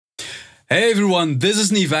Hey everyone, this is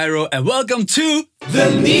NIVIRO and welcome to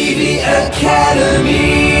the NIVI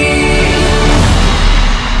Academy!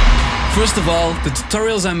 First of all, the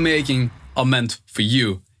tutorials I'm making are meant for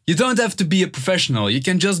you. You don't have to be a professional, you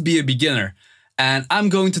can just be a beginner. And I'm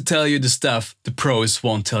going to tell you the stuff the pros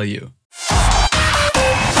won't tell you.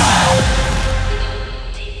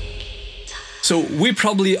 So we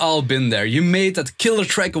probably all been there. You made that killer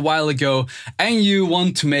track a while ago and you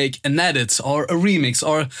want to make an edit or a remix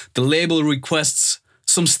or the label requests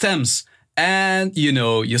some stems and you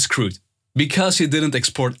know you're screwed because you didn't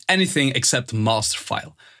export anything except the master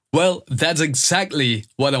file. Well, that's exactly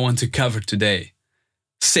what I want to cover today.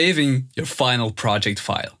 Saving your final project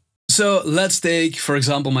file. So let's take, for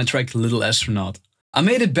example, my track Little Astronaut. I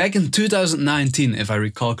made it back in 2019 if I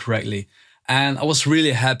recall correctly. And I was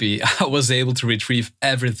really happy I was able to retrieve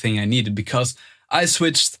everything I needed because I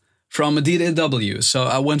switched from a DAW. So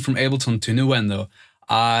I went from Ableton to Nuendo.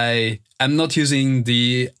 I am not using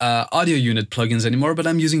the audio unit plugins anymore, but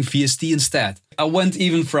I'm using VST instead. I went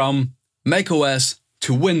even from macOS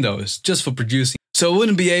to Windows just for producing. So I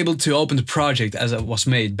wouldn't be able to open the project as it was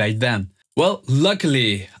made back then. Well,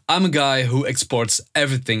 luckily, I'm a guy who exports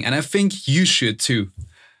everything and I think you should too.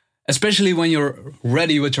 Especially when you're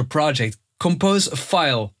ready with your project. Compose a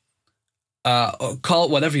file, call it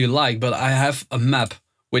whatever you like, but I have a map,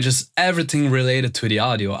 which is everything related to the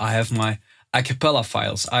audio. I have my a cappella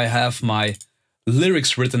files, I have my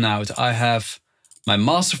lyrics written out, I have my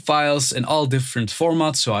master files in all different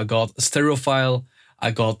formats. So I got a stereo file, I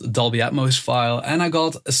got a Dolby Atmos file, and I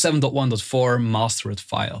got a 7.1.4 mastered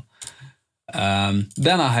file.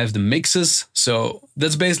 Then I have the mixes, so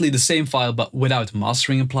that's basically the same file, but without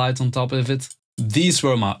mastering applied on top of it. These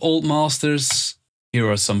were my old masters. Here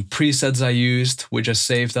are some presets I used, which I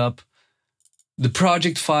saved up. The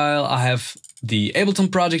project file, I have the Ableton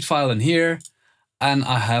project file in here, and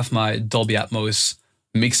I have my Dolby Atmos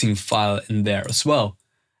mixing file in there as well.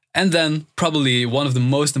 And then, probably one of the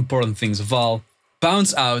most important things of all,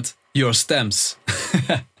 bounce out your stems.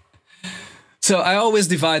 So I always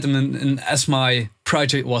divide them in as my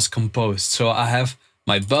project was composed. So I have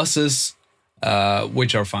my buses,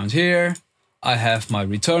 which are found here. I have my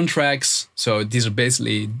return tracks, so these are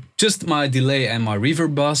basically just my delay and my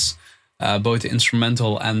reverb bus, both the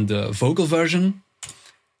instrumental and the vocal version.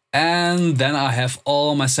 And then I have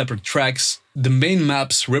all my separate tracks. The main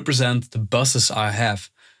maps represent the buses I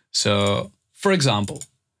have. So, for example,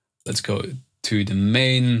 let's go to the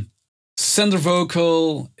main center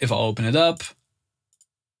vocal. If I open it up.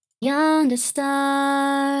 Yonder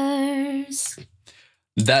stars.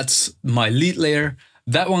 That's my lead layer.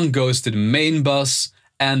 That one goes to the main bus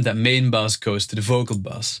and that main bus goes to the vocal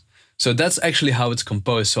bus. So that's actually how it's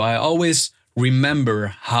composed. So I always remember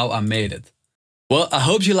how I made it. Well, I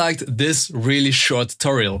hope you liked this really short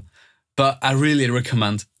tutorial, but I really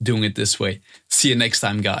recommend doing it this way. See you next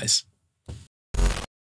time, guys.